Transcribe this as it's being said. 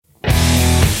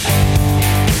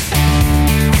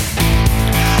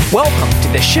Welcome to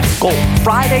the SchiffGold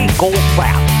Friday Gold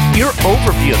Wrap, your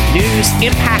overview of news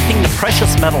impacting the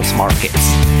precious metals markets.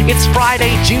 It's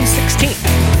Friday, June 16th.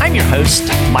 I'm your host,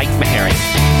 Mike Maharry.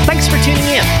 Thanks for tuning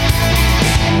in.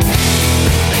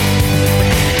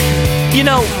 You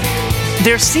know,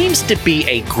 there seems to be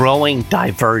a growing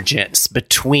divergence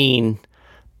between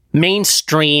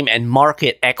mainstream and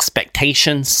market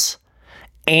expectations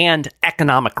and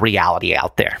economic reality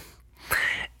out there.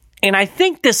 And I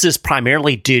think this is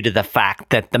primarily due to the fact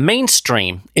that the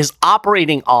mainstream is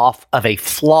operating off of a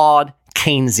flawed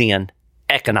Keynesian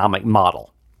economic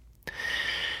model.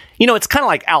 You know, it's kind of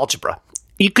like algebra.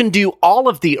 You can do all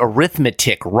of the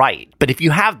arithmetic right, but if you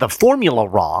have the formula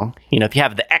wrong, if you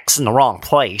have the X in the wrong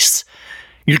place,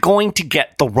 you're going to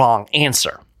get the wrong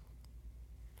answer.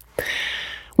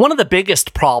 One of the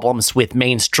biggest problems with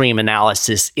mainstream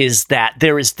analysis is that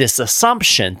there is this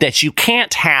assumption that you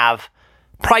can't have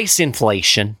price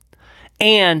inflation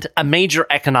and a major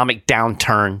economic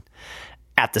downturn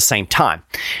at the same time.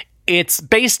 It's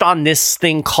based on this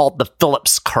thing called the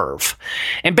Phillips curve.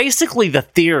 And basically the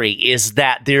theory is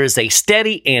that there is a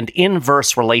steady and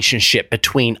inverse relationship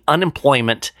between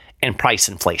unemployment and price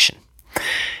inflation.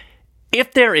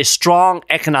 If there is strong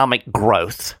economic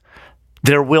growth,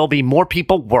 there will be more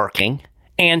people working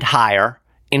and higher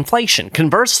inflation.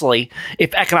 Conversely,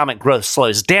 if economic growth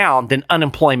slows down, then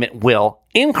unemployment will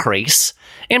increase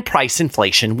and price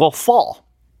inflation will fall.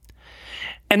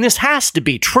 And this has to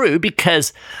be true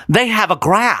because they have a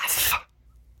graph.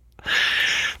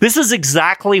 This is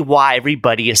exactly why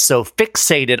everybody is so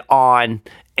fixated on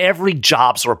every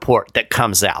jobs report that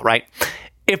comes out, right?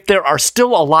 If there are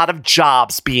still a lot of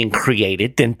jobs being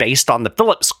created, then based on the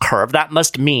Phillips curve, that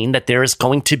must mean that there is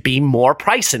going to be more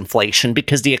price inflation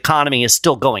because the economy is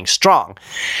still going strong.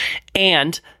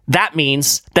 And that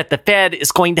means that the Fed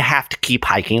is going to have to keep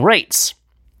hiking rates.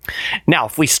 Now,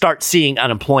 if we start seeing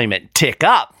unemployment tick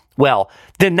up, well,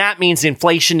 then that means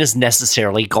inflation is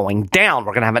necessarily going down.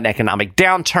 We're going to have an economic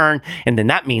downturn, and then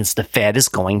that means the Fed is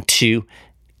going to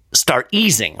start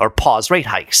easing or pause rate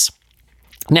hikes.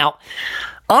 Now,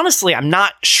 honestly, I'm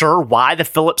not sure why the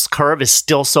Phillips curve is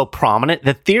still so prominent.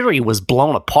 The theory was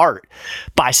blown apart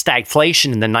by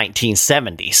stagflation in the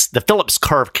 1970s. The Phillips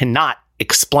curve cannot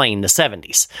explain the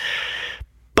 70s.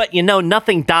 But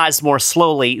nothing dies more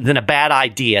slowly than a bad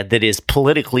idea that is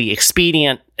politically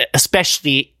expedient,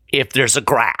 especially if there's a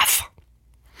graph.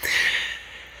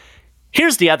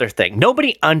 Here's the other thing.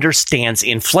 Nobody understands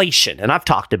inflation, and I've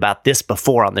talked about this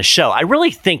before on the show. I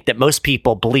really think that most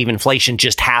people believe inflation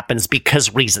just happens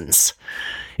because reasons.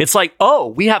 It's like, oh,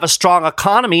 we have a strong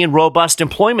economy and robust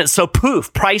employment, so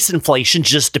poof, price inflation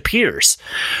just appears.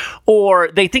 Or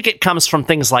they think it comes from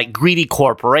things like greedy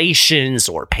corporations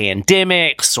or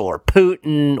pandemics or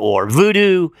Putin or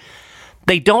voodoo.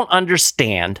 They don't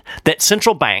understand that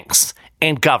central banks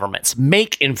and governments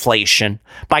make inflation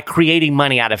by creating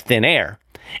money out of thin air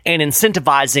and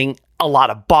incentivizing a lot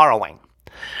of borrowing.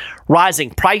 Rising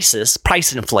prices,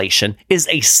 price inflation, is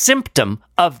a symptom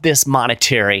of this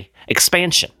monetary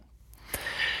expansion.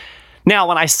 Now,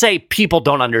 when I say people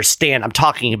don't understand, I'm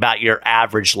talking about your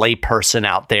average layperson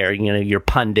out there, your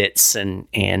pundits and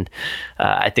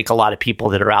I think a lot of people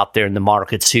that are out there in the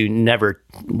markets who never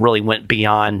really went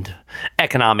beyond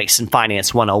economics and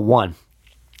finance 101.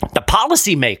 The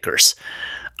policymakers,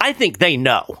 I think they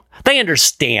know. They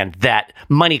understand that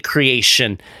money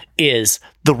creation is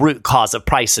the root cause of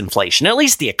price inflation. At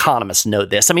least the economists know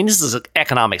this. I mean, this is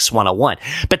economics 101.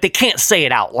 But they can't say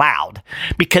it out loud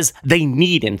because they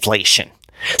need inflation.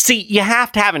 See, you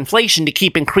have to have inflation to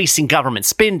keep increasing government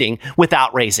spending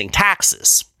without raising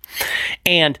taxes.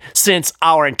 And since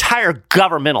our entire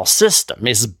governmental system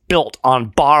is built on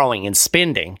borrowing and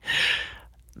spending,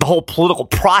 the whole political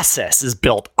process is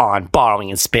built on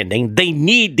borrowing and spending. They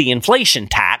need the inflation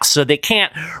tax, so they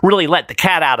can't really let the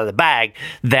cat out of the bag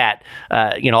that,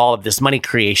 all of this money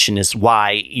creation is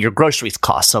why your groceries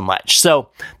cost so much. So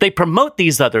they promote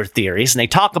these other theories and they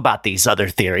talk about these other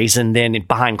theories. And then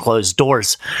behind closed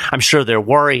doors, I'm sure they're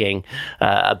worrying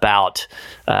about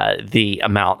the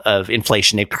amount of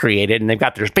inflation they've created. And they've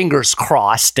got their fingers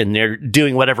crossed and they're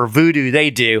doing whatever voodoo they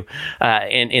do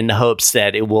in the hopes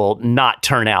that it will not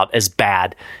turn out as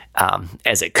bad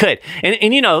as it could. And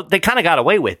they kind of got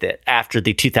away with it after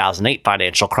the 2008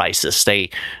 financial crisis. They,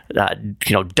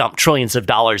 dumped trillions of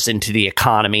dollars into the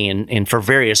economy. And for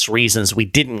various reasons, we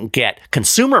didn't get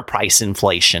consumer price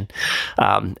inflation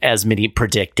as many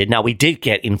predicted. Now, we did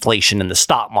get inflation in the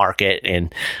stock market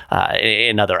and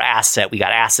in other we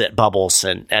got asset bubbles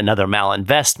and other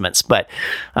malinvestments. But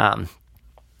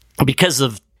because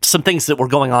of some things that were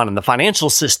going on in the financial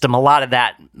system. A lot of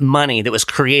that money that was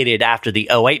created after the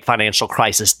 '08 financial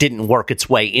crisis didn't work its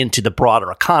way into the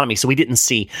broader economy, so we didn't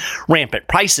see rampant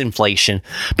price inflation.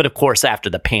 But of course, after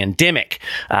the pandemic,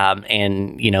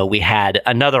 we had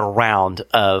another round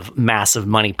of massive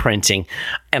money printing,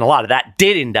 and a lot of that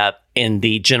did end up in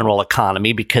the general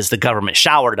economy because the government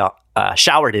showered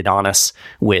it on us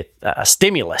with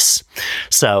stimulus.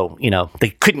 So,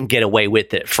 they couldn't get away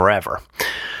with it forever.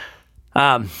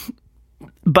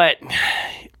 But,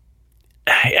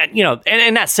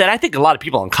 and that said, I think a lot of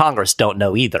people in Congress don't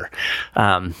know either.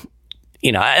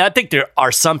 I think there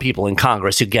are some people in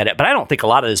Congress who get it, but I don't think a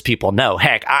lot of those people know.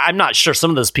 Heck, I'm not sure some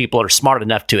of those people are smart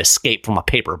enough to escape from a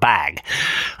paper bag.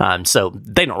 So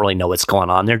they don't really know what's going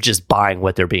on. They're just buying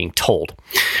what they're being told.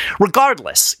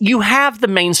 Regardless, you have the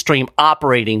mainstream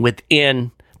operating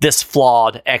within this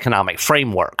flawed economic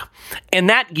framework. And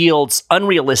that yields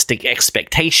unrealistic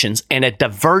expectations and a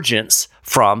divergence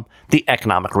from the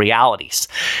economic realities.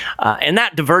 And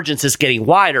that divergence is getting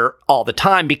wider all the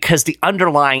time because the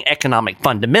underlying economic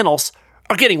fundamentals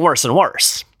are getting worse and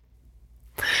worse.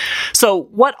 So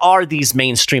what are these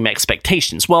mainstream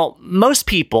expectations? Well, most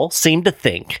people seem to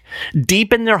think,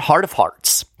 deep in their heart of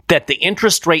hearts, that the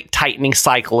interest rate tightening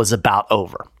cycle is about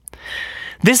over.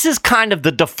 This is kind of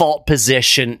the default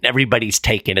position everybody's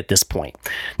taken at this point.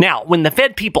 Now, when the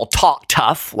Fed people talk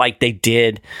tough like they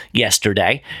did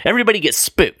yesterday, everybody gets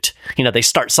spooked. They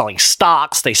start selling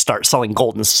stocks, they start selling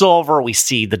gold and silver, we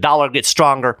see the dollar get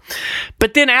stronger.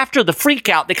 But then after the freak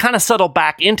out, they kind of settle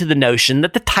back into the notion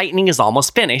that the tightening is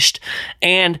almost finished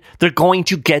and they're going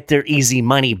to get their easy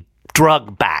money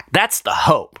drug back. That's the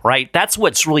hope, right? That's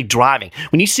what's really driving.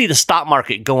 When you see the stock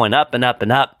market going up and up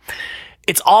and up,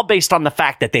 it's all based on the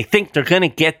fact that they think they're going to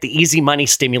get the easy money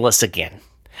stimulus again.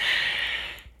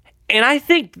 And I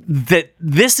think that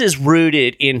this is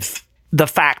rooted in the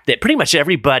fact that pretty much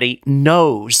everybody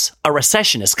knows a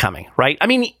recession is coming, right? I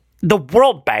mean, the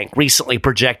World Bank recently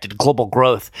projected global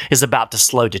growth is about to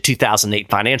slow to 2008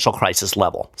 financial crisis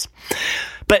levels.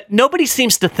 But nobody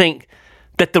seems to think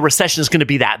that the recession is going to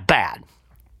be that bad.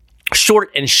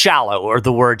 Short and shallow are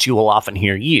the words you will often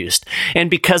hear used. And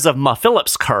because of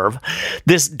Phillips curve,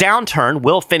 this downturn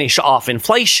will finish off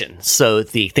inflation, so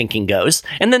the thinking goes.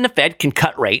 And then the Fed can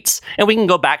cut rates, and we can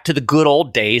go back to the good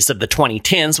old days of the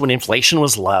 2010s when inflation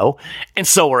was low, and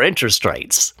so were interest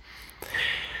rates.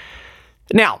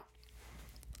 Now,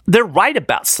 they're right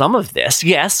about some of this.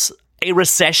 Yes, a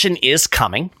recession is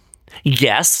coming.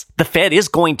 Yes, the Fed is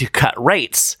going to cut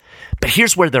rates. But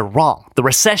here's where they're wrong. The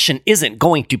recession isn't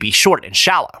going to be short and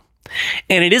shallow,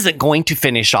 and it isn't going to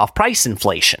finish off price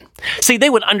inflation. See, they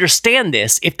would understand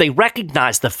this if they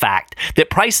recognized the fact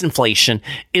that price inflation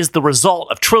is the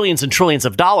result of trillions and trillions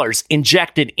of dollars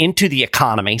injected into the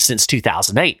economy since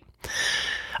 2008.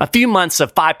 A few months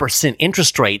of 5%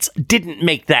 interest rates didn't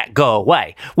make that go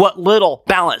away. What little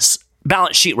balance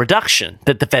sheet reduction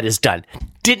that the Fed has done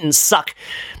didn't suck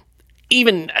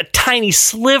even a tiny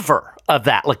sliver of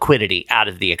that liquidity out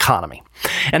of the economy.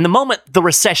 And the moment the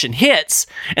recession hits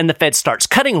and the Fed starts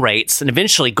cutting rates and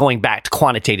eventually going back to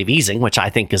quantitative easing, which I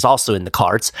think is also in the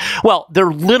cards, well,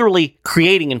 they're literally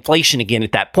creating inflation again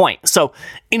at that point. So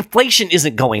inflation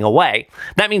isn't going away.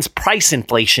 That means price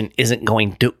inflation isn't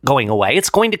going away. It's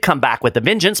going to come back with a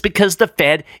vengeance because the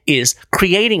Fed is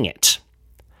creating it.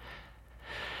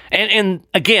 And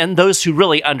again, those who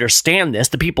really understand this,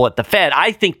 the people at the Fed,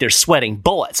 I think they're sweating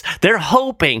bullets. They're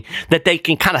hoping that they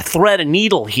can kind of thread a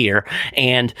needle here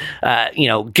and,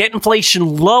 get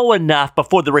inflation low enough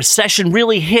before the recession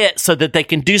really hits so that they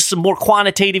can do some more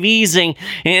quantitative easing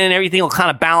and everything will kind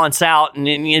of balance out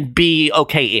and be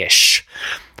okay-ish.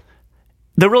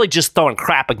 They're really just throwing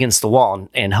crap against the wall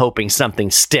and hoping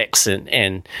something sticks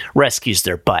and rescues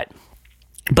their butt.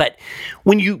 But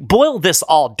when you boil this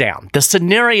all down, the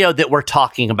scenario that we're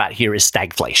talking about here is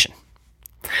stagflation.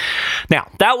 Now,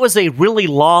 that was a really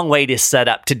long way to set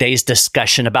up today's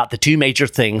discussion about the two major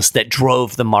things that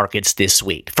drove the markets this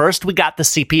week. First, we got the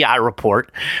CPI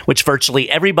report, which virtually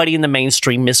everybody in the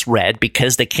mainstream misread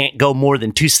because they can't go more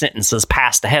than 2 sentences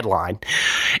past the headline.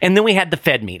 And then we had the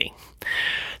Fed meeting.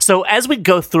 So as we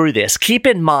go through this, keep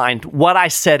in mind what I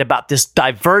said about this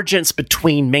divergence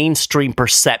between mainstream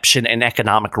perception and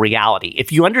economic reality.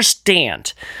 If you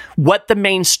understand what the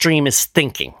mainstream is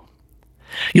thinking,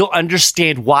 you'll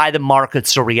understand why the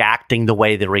markets are reacting the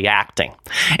way they're reacting.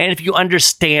 And if you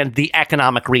understand the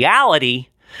economic reality,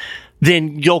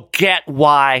 then you'll get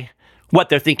why what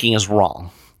they're thinking is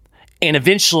wrong. And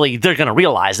eventually they're going to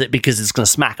realize it because it's going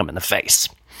to smack them in the face.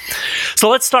 So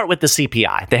let's start with the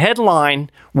CPI. The headline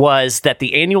was that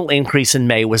the annual increase in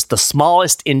May was the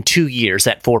smallest in 2 years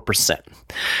at 4%.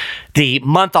 The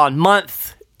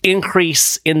month-on-month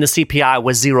increase in the CPI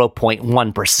was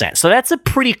 0.1%. So that's a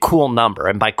pretty cool number.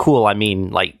 And by cool, I mean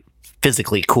like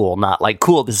physically cool, not like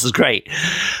cool, this is great.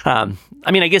 I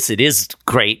mean, I guess it is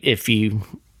great if you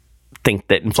think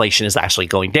that inflation is actually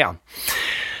going down.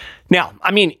 Now,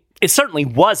 I mean, it certainly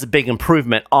was a big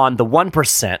improvement on the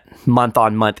 1%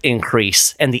 month-on-month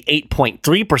increase and the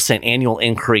 8.3% annual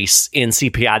increase in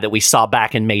CPI that we saw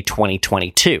back in May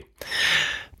 2022.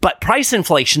 But price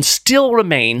inflation still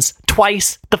remains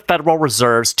twice the Federal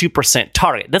Reserve's 2%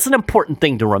 target. That's an important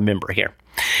thing to remember here.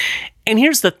 And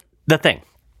here's the thing.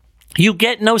 You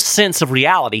get no sense of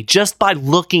reality just by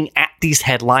looking at these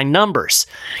headline numbers.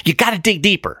 You got to dig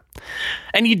deeper.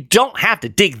 And you don't have to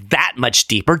dig that much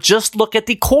deeper. Just look at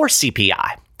the core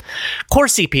CPI. Core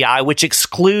CPI, which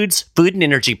excludes food and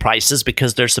energy prices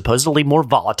because they're supposedly more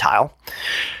volatile,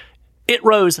 it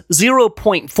rose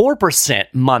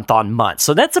 0.4% month on month.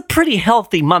 So that's a pretty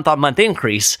healthy month on month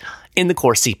increase in the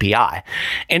core CPI.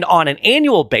 And on an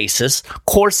annual basis,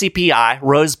 core CPI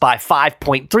rose by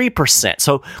 5.3%.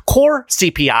 So core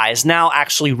CPI is now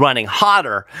actually running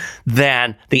hotter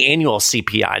than the annual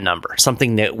CPI number,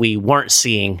 something that we weren't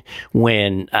seeing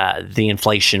when the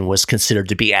inflation was considered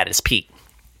to be at its peak.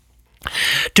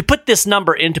 To put this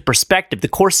number into perspective, the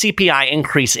core CPI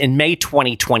increase in May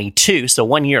 2022, so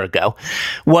 1 year ago,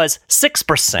 was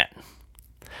 6%.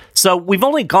 So we've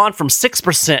only gone from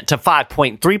 6% to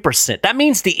 5.3%. That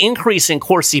means the increase in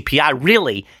core CPI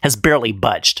really has barely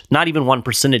budged, not even 1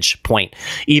 percentage point,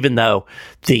 even though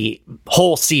the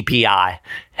whole CPI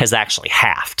has actually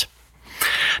halved.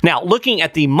 Now, looking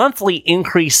at the monthly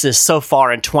increases so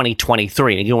far in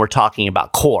 2023, and again, we're talking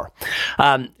about core,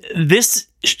 this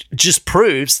just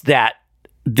proves that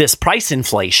this price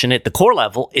inflation at the core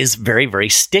level is very, very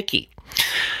sticky.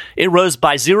 It rose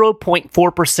by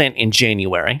 0.4% in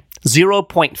January,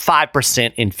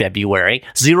 0.5% in February,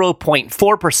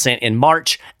 0.4% in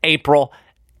March, April,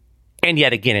 and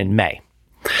yet again in May.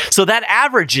 So that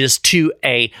averages to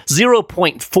a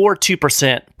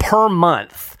 0.42% per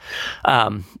month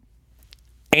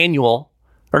annual,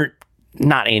 or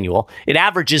not annual. It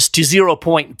averages to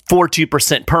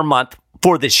 0.42% per month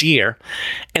for this year,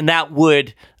 and that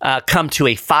would come to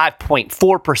a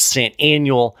 5.4%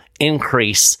 annual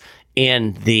increase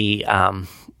in the core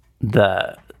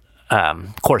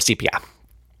CPI.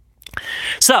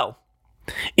 So,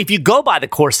 if you go by the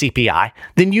core CPI,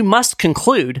 then you must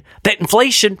conclude that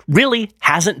inflation really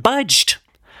hasn't budged.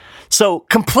 So,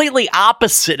 completely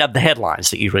opposite of the headlines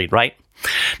that you read, right?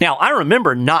 Now, I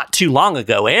remember not too long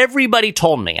ago, everybody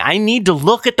told me I need to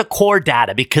look at the core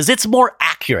data because it's more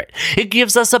accurate. It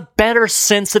gives us a better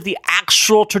sense of the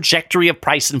actual trajectory of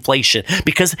price inflation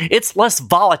because it's less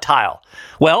volatile.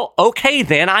 Well, okay,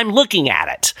 then I'm looking at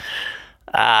it.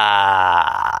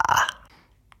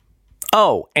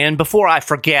 Oh, and before I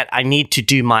forget, I need to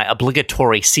do my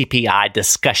obligatory CPI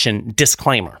discussion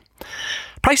disclaimer.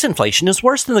 Price inflation is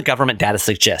worse than the government data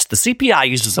suggests. The CPI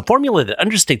uses a formula that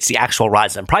understates the actual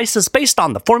rise in prices. Based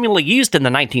on the formula used in the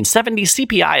 1970s,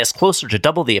 CPI is closer to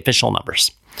double the official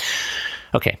numbers.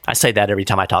 Okay, I say that every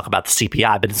time I talk about the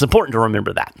CPI, but it's important to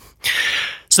remember that.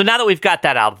 So now that we've got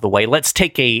that out of the way, let's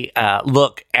take a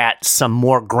look at some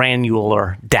more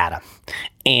granular data.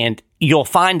 And you'll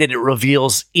find that it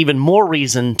reveals even more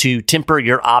reason to temper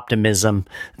your optimism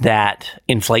that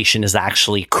inflation is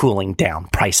actually cooling down,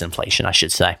 price inflation, I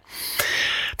should say.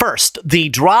 First, the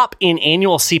drop in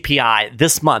annual CPI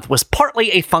this month was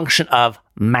partly a function of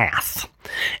math.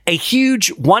 A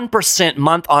huge 1%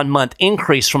 month-on-month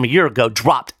increase from a year ago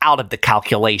dropped out of the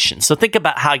calculation. So think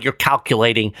about how you're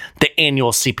calculating the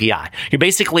annual CPI. You're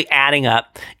basically adding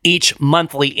up each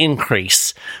monthly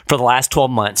increase for the last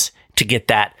 12 months to get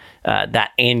that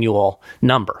annual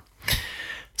number.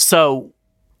 So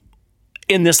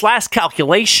in this last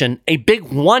calculation, a big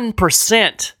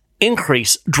 1%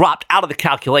 increase dropped out of the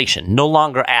calculation, no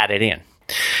longer added in.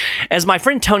 As my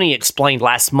friend Tony explained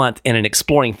last month in an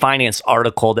Exploring Finance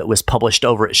article that was published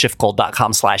over at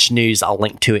SchiffGold.com/news, I'll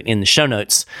link to it in the show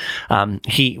notes.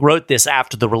 He wrote this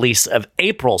after the release of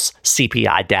April's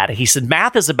CPI data. He said,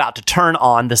 math is about to turn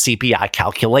on the CPI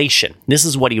calculation. This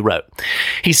is what he wrote.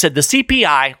 He said, the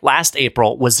CPI last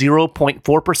April was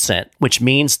 0.4%, which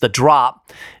means the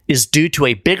drop is due to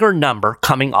a bigger number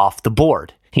coming off the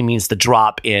board. He means the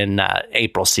drop in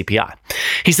April CPI.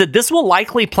 He said this will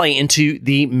likely play into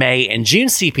the May and June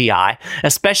CPI,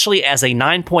 especially as a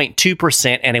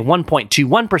 9.2% and a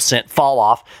 1.21% fall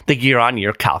off the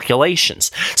year-on-year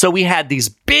calculations. So we had these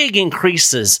big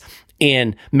increases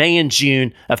in May and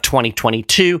June of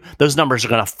 2022. Those numbers are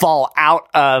going to fall out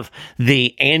of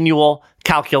the annual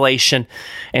calculation.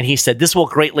 And he said this will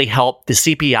greatly help the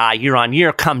CPI year on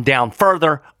year come down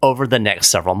further over the next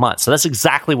several months. So that's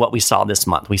exactly what we saw this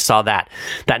month. We saw that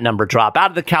number drop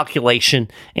out of the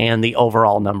calculation and the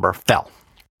overall number fell.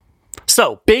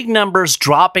 So big numbers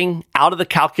dropping out of the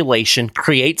calculation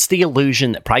creates the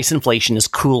illusion that price inflation is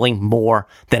cooling more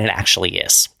than it actually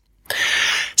is.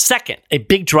 Second, a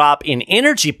big drop in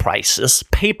energy prices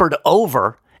papered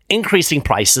over increasing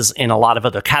prices in a lot of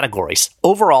other categories.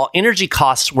 Overall, energy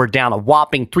costs were down a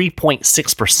whopping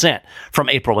 3.6% from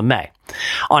April to May.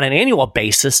 On an annual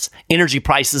basis, energy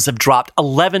prices have dropped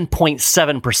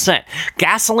 11.7%.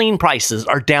 Gasoline prices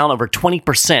are down over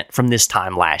 20% from this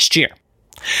time last year.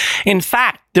 In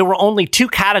fact, there were only two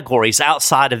categories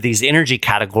outside of these energy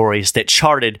categories that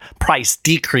charted price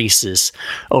decreases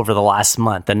over the last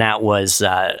month, and that was,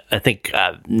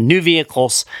 new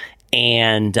vehicles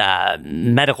and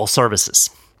medical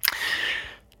services.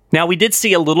 Now, we did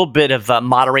see a little bit of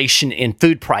moderation in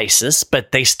food prices,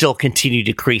 but they still continue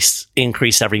to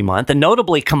increase every month. And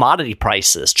notably, commodity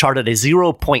prices charted a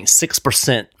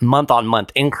 0.6%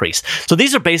 month-on-month increase. So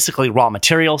these are basically raw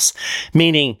materials,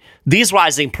 meaning these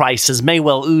rising prices may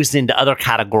well ooze into other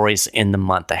categories in the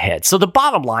month ahead. So the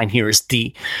bottom line here is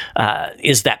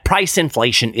that price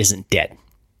inflation isn't dead.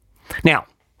 Now,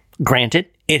 granted,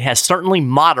 it has certainly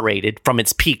moderated from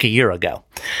its peak a year ago,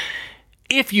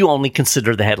 if you only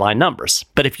consider the headline numbers.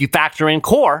 But if you factor in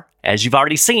core, as you've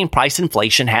already seen, price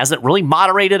inflation hasn't really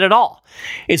moderated at all.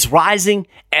 It's rising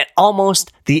at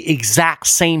almost the exact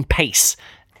same pace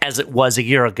as it was a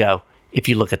year ago if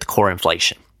you look at the core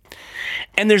inflation.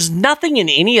 And there's nothing in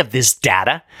any of this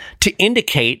data to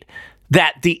indicate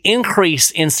that the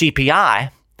increase in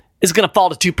CPI is going to fall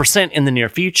to 2% in the near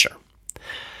future.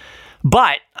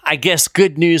 But I guess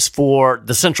good news for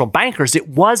the central bankers, it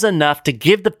was enough to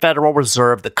give the Federal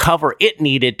Reserve the cover it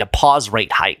needed to pause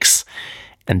rate hikes.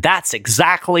 And that's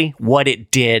exactly what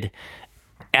it did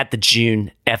at the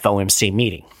June FOMC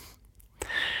meeting.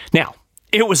 Now,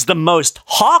 it was the most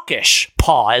hawkish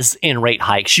pause in rate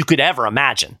hikes you could ever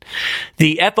imagine.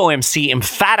 The FOMC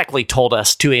emphatically told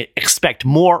us to expect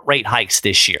more rate hikes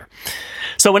this year.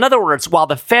 So in other words, while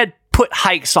the Fed put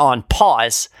hikes on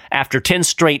pause after 10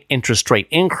 straight interest rate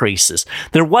increases,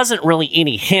 there wasn't really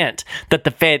any hint that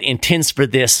the Fed intends for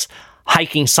this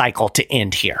hiking cycle to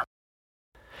end here.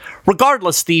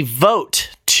 Regardless, the vote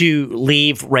to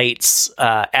leave rates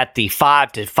at the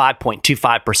 5 to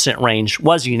 5.25% range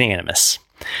was unanimous.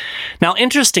 Now,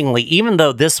 interestingly, even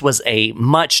though this was a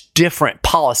much different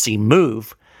policy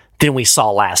move than we saw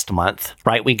last month,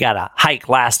 right? We got a hike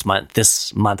last month.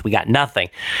 This month, we got nothing.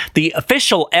 The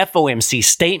official FOMC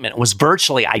statement was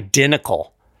virtually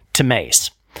identical to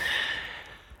May's.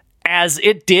 As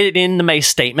it did in the May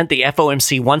statement, the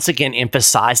FOMC once again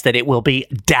emphasized that it will be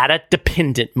data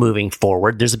dependent moving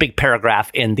forward. There's a big paragraph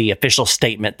in the official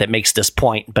statement that makes this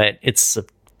point, but it's a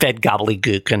Fed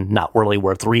gobbledygook and not really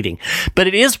worth reading. But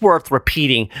it is worth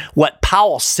repeating what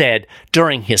Powell said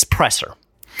during his presser.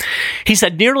 He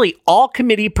said nearly all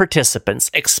committee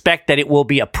participants expect that it will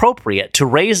be appropriate to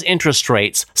raise interest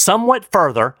rates somewhat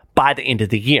further by the end of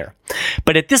the year.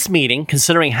 But at this meeting,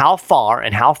 considering how far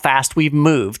and how fast we've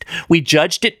moved, we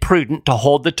judged it prudent to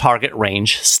hold the target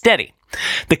range steady.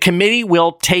 The committee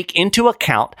will take into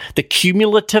account the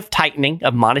cumulative tightening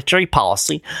of monetary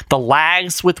policy, the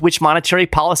lags with which monetary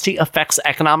policy affects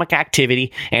economic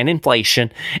activity and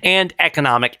inflation, and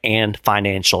economic and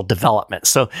financial development.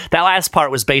 So that last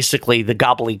part was basically the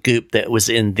gobbledygook that was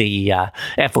in the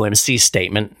FOMC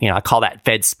statement. I call that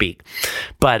Fed speak.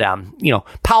 But,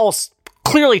 Powell's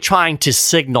clearly trying to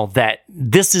signal that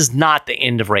this is not the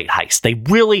end of rate hikes. They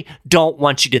really don't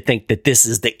want you to think that this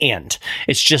is the end.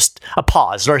 It's just a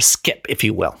pause or a skip, if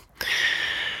you will.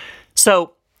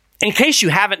 So, in case you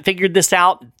haven't figured this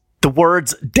out, the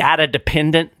words data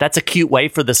dependent, that's a cute way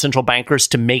for the central bankers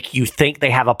to make you think they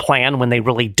have a plan when they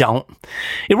really don't.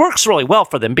 It works really well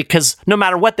for them because no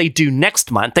matter what they do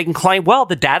next month, they can claim, well,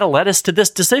 the data led us to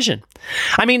this decision.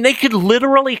 I mean, they could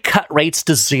literally cut rates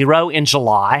to zero in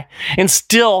July and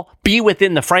still be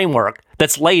within the framework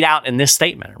that's laid out in this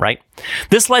statement, right?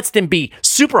 This lets them be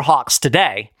super hawks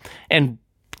today, and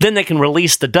then they can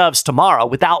release the doves tomorrow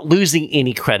without losing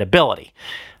any credibility.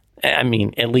 I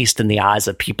mean, at least in the eyes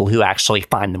of people who actually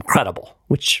find them credible,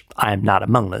 which I am not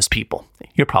among those people.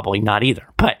 You're probably not either,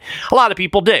 but a lot of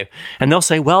people do. And they'll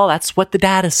say, well, that's what the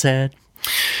data said.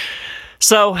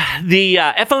 So the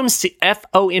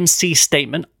FOMC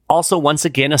statement also once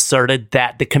again asserted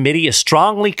that the committee is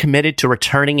strongly committed to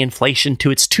returning inflation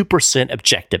to its 2%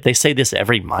 objective. They say this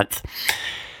every month.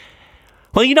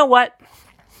 Well, you know what?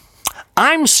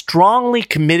 I'm strongly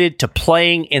committed to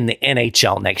playing in the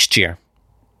NHL next year.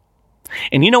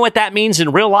 And you know what that means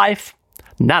in real life?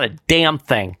 Not a damn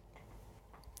thing.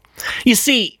 You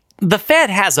see, the Fed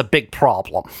has a big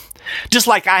problem. Just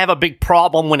like I have a big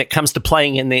problem when it comes to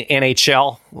playing in the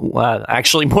NHL.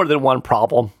 Actually, more than one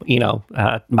problem.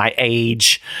 My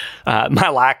age, my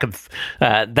lack of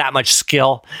that much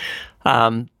skill.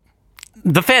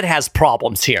 The Fed has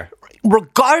problems here.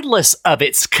 Regardless of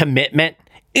its commitment,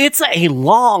 it's a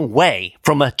long way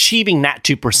from achieving that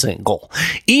 2% goal.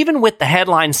 Even with the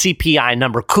headline CPI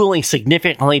number cooling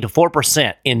significantly to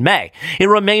 4% in May, it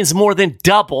remains more than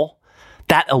double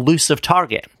that elusive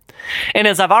target. And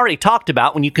as I've already talked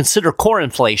about, when you consider core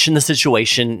inflation, the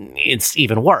situation is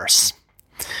even worse.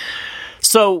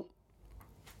 So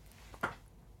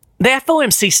the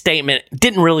FOMC statement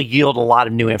didn't really yield a lot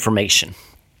of new information.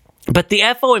 But the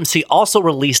FOMC also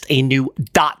released a new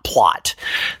dot plot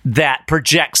that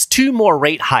projects 2 more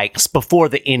rate hikes before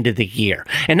the end of the year.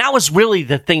 And that was really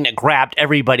the thing that grabbed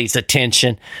everybody's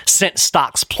attention, sent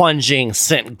stocks plunging,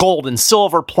 sent gold and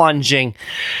silver plunging.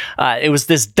 It was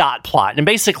this dot plot. And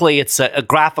basically, it's a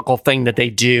graphical thing that they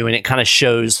do, and it kind of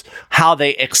shows how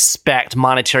they expect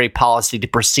monetary policy to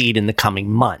proceed in the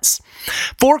coming months.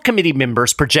 4 committee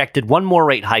members projected 1 more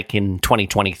rate hike in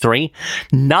 2023.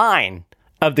 9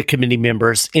 of the committee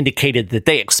members indicated that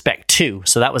they expect 2,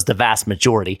 so that was the vast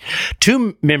majority.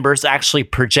 2 members actually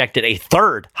projected a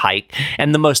 3rd hike,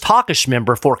 and the most hawkish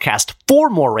member forecast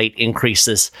 4 more rate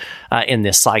increases in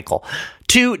this cycle.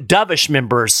 2 dovish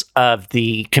members of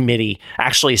the committee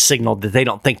actually signaled that they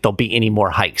don't think there'll be any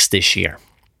more hikes this year.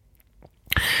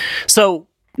 So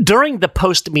during the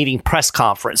post-meeting press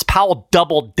conference, Powell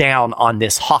doubled down on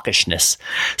this hawkishness,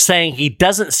 saying he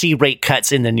doesn't see rate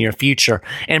cuts in the near future,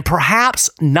 and perhaps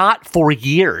not for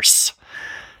years.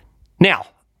 Now,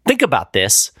 think about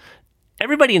this.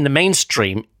 Everybody in the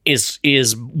mainstream is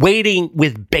waiting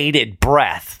with bated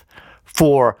breath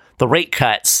for the rate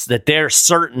cuts that they're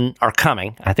certain are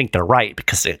coming. I think they're right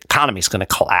because the economy is going to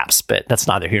collapse, but that's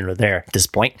neither here nor there at this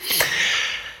point.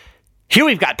 Here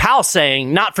we've got Powell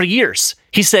saying, not for years.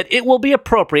 He said it will be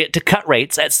appropriate to cut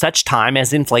rates at such time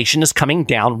as inflation is coming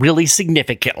down really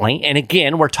significantly. And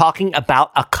again, we're talking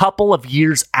about a couple of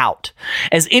years out.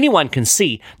 As anyone can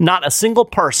see, not a single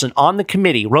person on the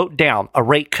committee wrote down a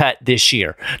rate cut this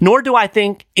year, nor do I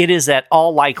think it is at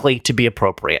all likely to be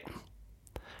appropriate.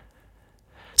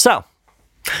 So,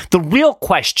 the real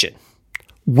question,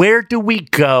 where do we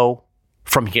go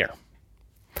from here?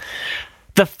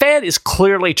 The Fed is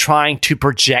clearly trying to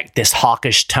project this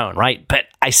hawkish tone, right? But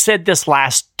I said this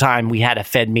last time we had a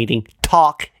Fed meeting,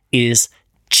 talk is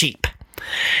cheap.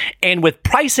 And with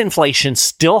price inflation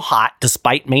still hot,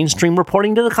 despite mainstream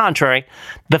reporting to the contrary,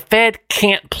 the Fed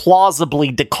can't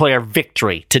plausibly declare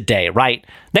victory today, right?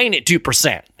 They ain't at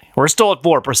 2%. We're still at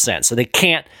 4%, so they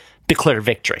can't declare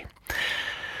victory.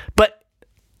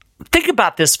 Think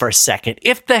about this for a second.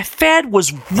 If the Fed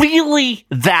was really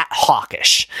that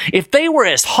hawkish, if they were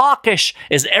as hawkish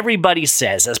as everybody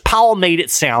says, as Powell made it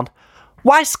sound,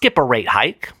 why skip a rate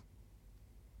hike?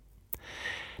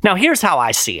 Now, here's how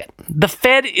I see it. The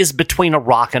Fed is between a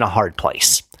rock and a hard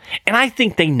place, and I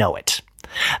think they know it.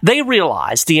 They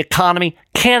realize the economy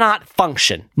cannot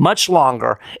function much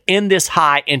longer in this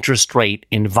high interest rate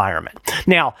environment.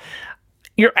 Now,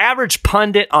 your average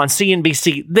pundit on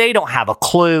CNBC, they don't have a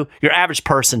clue. Your average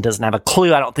person doesn't have a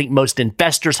clue. I don't think most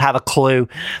investors have a clue.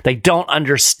 They don't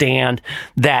understand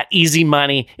that easy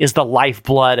money is the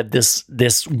lifeblood of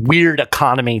this weird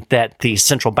economy that the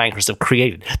central bankers have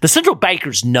created. The central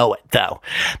bankers know it, though.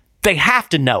 They have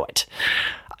to know it.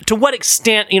 To what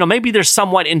extent, maybe they're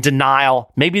somewhat in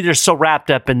denial. Maybe they're so wrapped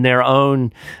up in their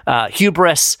own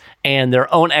hubris and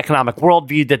their own economic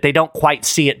worldview that they don't quite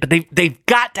see it. But they've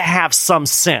got to have some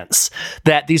sense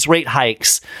that these rate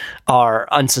hikes are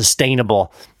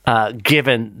unsustainable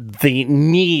given the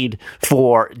need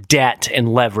for debt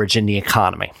and leverage in the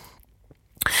economy.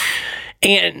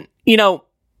 And,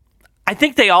 I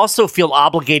think they also feel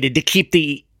obligated to keep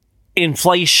the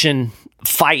inflation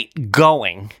fight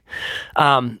going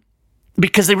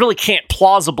because they really can't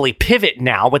plausibly pivot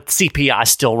now with CPI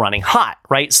still running hot,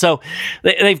 right? So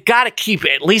they've got to keep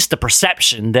at least the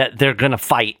perception that they're going to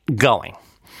fight going.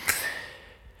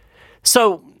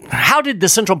 So how did the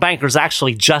central bankers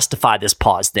actually justify this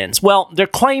pause then? Well, they're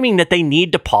claiming that they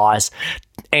need to pause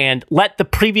and let the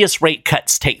previous rate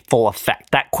cuts take full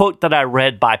effect. That quote that I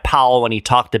read by Powell when he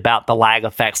talked about the lag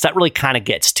effects, that really kind of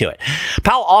gets to it.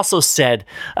 Powell also said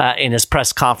in his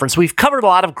press conference, we've covered a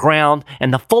lot of ground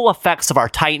and the full effects of our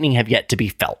tightening have yet to be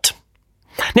felt.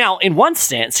 Now, in one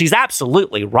sense, he's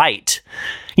absolutely right.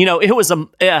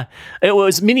 It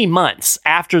was many months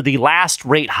after the last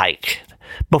rate hike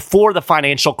before the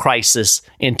financial crisis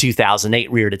in 2008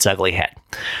 reared its ugly head.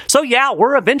 So yeah,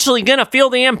 we're eventually going to feel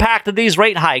the impact of these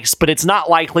rate hikes, but it's not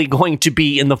likely going to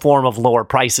be in the form of lower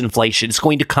price inflation. It's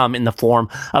going to come in the form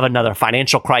of another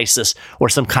financial crisis or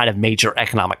some kind of major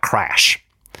economic crash.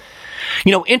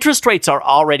 Interest rates are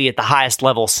already at the highest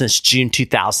level since June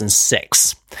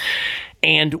 2006.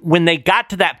 And when they got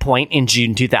to that point in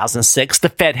June 2006, the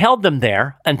Fed held them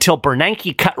there until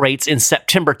Bernanke cut rates in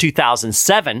September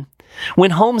 2007,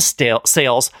 when home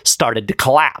sales started to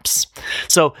collapse.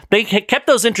 So they kept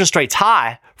those interest rates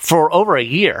high for over a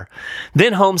year.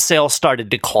 Then home sales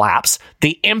started to collapse.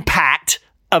 The impact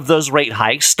of those rate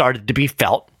hikes started to be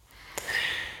felt.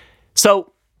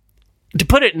 So, to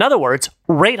put it in other words,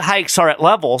 rate hikes are at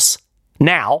levels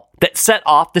now that set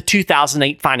off the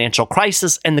 2008 financial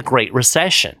crisis and the Great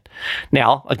Recession.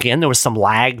 Now, again, there was some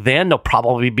lag then. There'll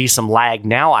probably be some lag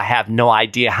now. I have no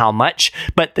idea how much.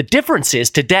 But the difference is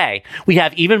today, we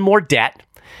have even more debt.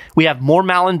 We have more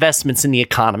malinvestments in the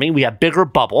economy. We have bigger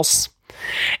bubbles.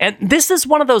 And this is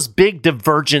one of those big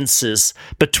divergences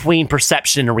between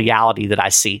perception and reality that I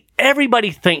see. Everybody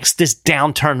thinks this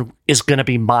downturn is going to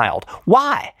be mild.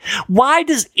 Why? Why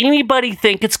does anybody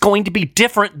think it's going to be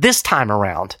different this time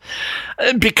around?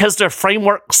 Because their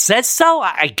framework says so,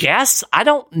 I guess? I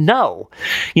don't know.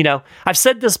 I've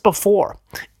said this before.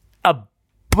 A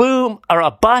boom or a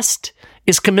bust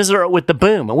is commensurate with the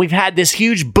boom. And we've had this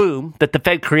huge boom that the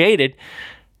Fed created.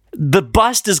 The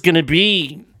bust is going to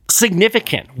be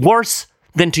significant, worse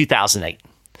than 2008.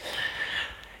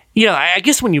 I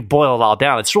guess when you boil it all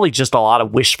down, it's really just a lot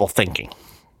of wishful thinking.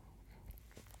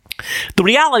 The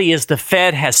reality is the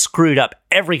Fed has screwed up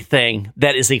everything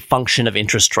that is a function of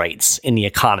interest rates in the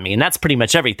economy. And that's pretty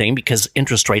much everything, because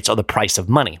interest rates are the price of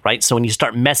money, right? So when you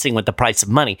start messing with the price of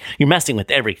money, you're messing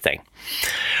with everything.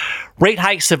 Rate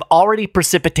hikes have already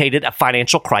precipitated a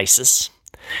financial crisis.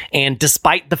 And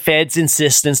despite the Fed's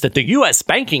insistence that the U.S.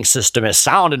 banking system is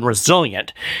sound and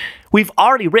resilient, we've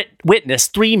already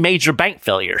witnessed 3 major bank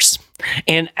failures.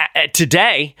 And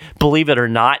today, believe it or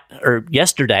not, or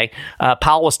yesterday,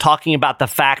 Powell was talking about the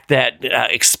fact that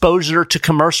exposure to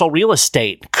commercial real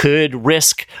estate could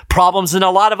risk problems in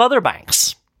a lot of other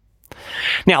banks.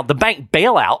 Now, the bank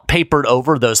bailout papered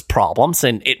over those problems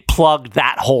and it plugged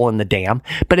that hole in the dam,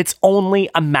 but it's only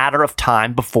a matter of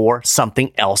time before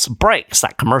something else breaks.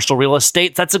 That commercial real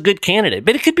estate, that's a good candidate,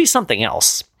 but it could be something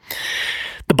else.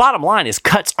 The bottom line is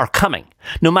cuts are coming.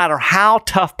 No matter how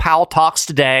tough Powell talks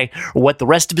today or what the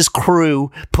rest of his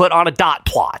crew put on a dot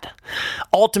plot,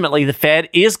 ultimately the Fed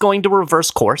is going to reverse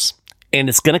course. And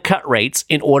it's going to cut rates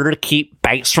in order to keep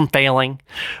banks from failing,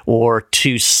 or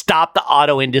to stop the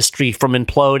auto industry from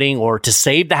imploding, or to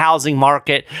save the housing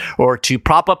market, or to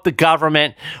prop up the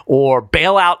government, or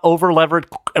bail out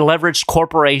over-leveraged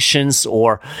corporations,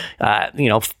 or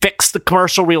fix the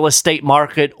commercial real estate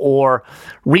market, or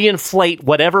reinflate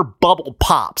whatever bubble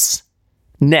pops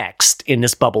next in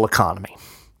this bubble economy.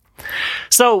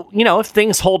 So, if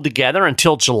things hold together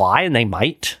until July, and they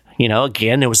might,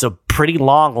 again, there was a pretty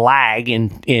long lag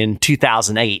in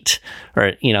 2008,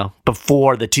 or,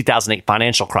 before the 2008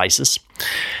 financial crisis.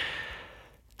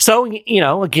 So,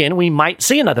 again, we might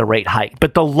see another rate hike.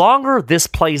 But the longer this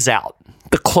plays out,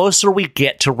 the closer we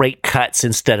get to rate cuts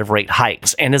instead of rate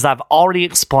hikes. And as I've already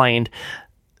explained,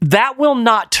 that will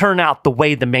not turn out the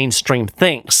way the mainstream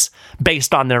thinks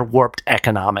based on their warped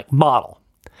economic model.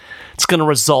 It's going to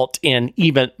result in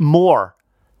even more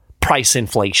price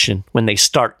inflation when they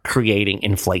start creating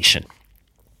inflation.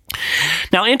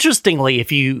 Now, interestingly,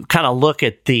 if you kind of look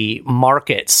at the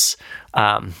markets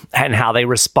and how they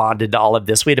responded to all of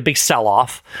this, we had a big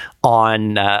sell-off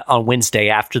on Wednesday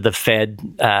after the Fed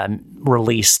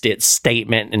released its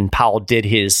statement and Powell did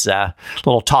his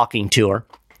little talking tour.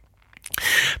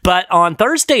 But on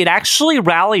Thursday, it actually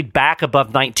rallied back above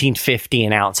 1950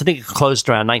 an ounce. I think it closed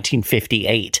around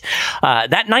 1958. That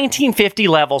 1950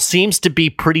 level seems to be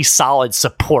pretty solid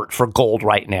support for gold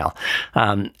right now.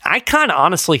 I kind of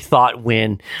honestly thought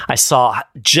when I saw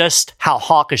just how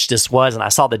hawkish this was and I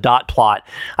saw the dot plot,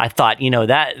 I thought,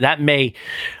 that may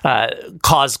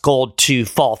cause gold to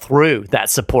fall through that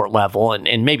support level,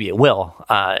 and maybe it will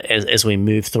as we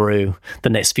move through the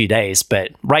next few days.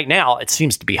 But right now, it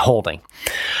seems to be holding.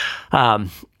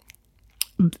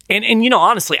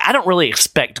 Honestly, I don't really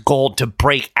expect gold to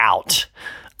break out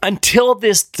until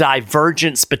this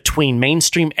divergence between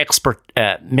mainstream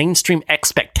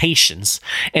expectations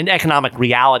and economic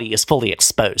reality is fully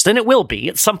exposed. And it will be.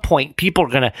 At some point, people are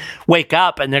going to wake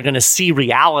up and they're going to see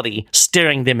reality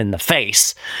staring them in the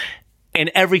face. And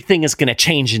everything is going to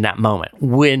change in that moment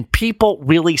when people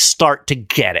really start to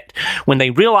get it. When they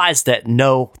realize that,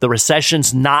 no, the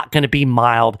recession's not going to be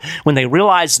mild. When they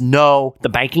realize, no, the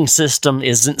banking system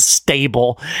isn't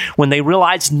stable. When they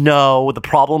realize, no, the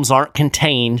problems aren't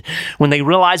contained. When they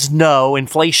realize, no,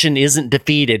 inflation isn't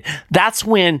defeated. That's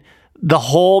when the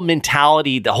whole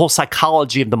mentality, the whole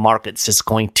psychology of the markets is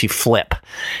going to flip.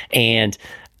 And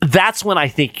that's when I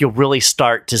think you'll really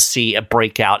start to see a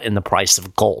breakout in the price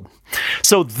of gold.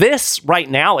 So this right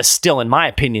now is still, in my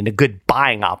opinion, a good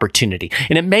buying opportunity.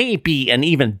 And it may be an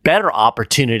even better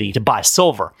opportunity to buy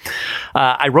silver.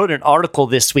 I wrote an article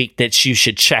this week that you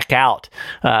should check out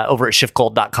over at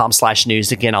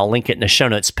SchiffGold.com/news. Again, I'll link it in the show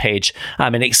notes page.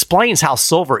 And it explains how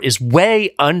silver is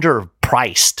way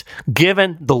underpriced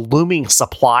given the looming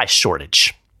supply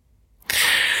shortage.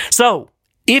 So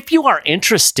if you are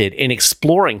interested in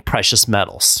exploring precious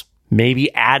metals,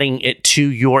 maybe adding it to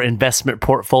your investment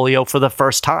portfolio for the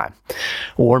first time,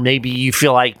 or maybe you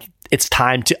feel like it's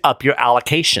time to up your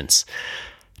allocations,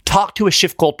 talk to a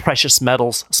SchiffGold precious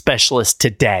metals specialist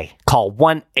today. Call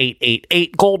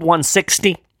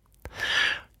 1-888-GOLD-160.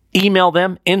 Email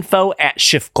them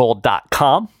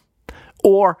info@SchiffGold.com.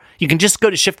 Or you can just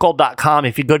go to SchiffGold.com.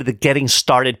 If you go to the Getting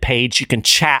Started page, you can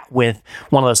chat with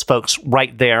one of those folks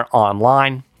right there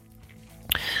online.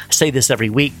 I say this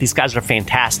every week. These guys are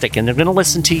fantastic, and they're going to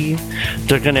listen to you.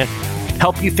 They're going to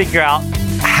help you figure out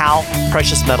how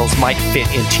precious metals might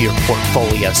fit into your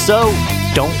portfolio. So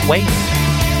don't wait.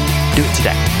 Do it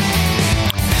today.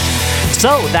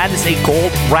 So that is a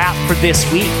gold wrap for this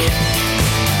week.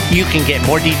 You can get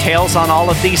more details on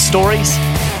all of these stories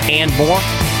and more,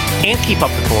 and keep up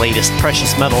with the latest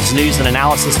precious metals news and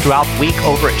analysis throughout the week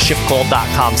over at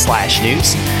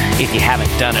SchiffGold.com/news. If you haven't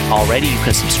done it already, you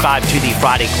can subscribe to the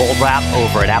Friday Gold Wrap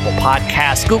over at Apple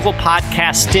Podcasts, Google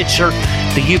Podcasts, Stitcher,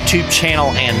 the YouTube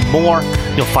channel, and more.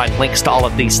 You'll find links to all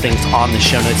of these things on the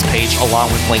show notes page,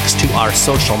 along with links to our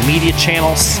social media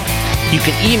channels. You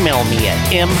can email me at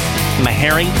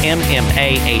mmaharrey,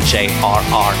 MMAHARREY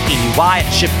at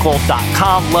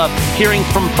SchiffGold.com. Love hearing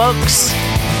from folks.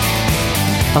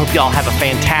 I hope you all have a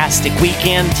fantastic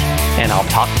weekend, and I'll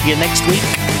talk to you next week.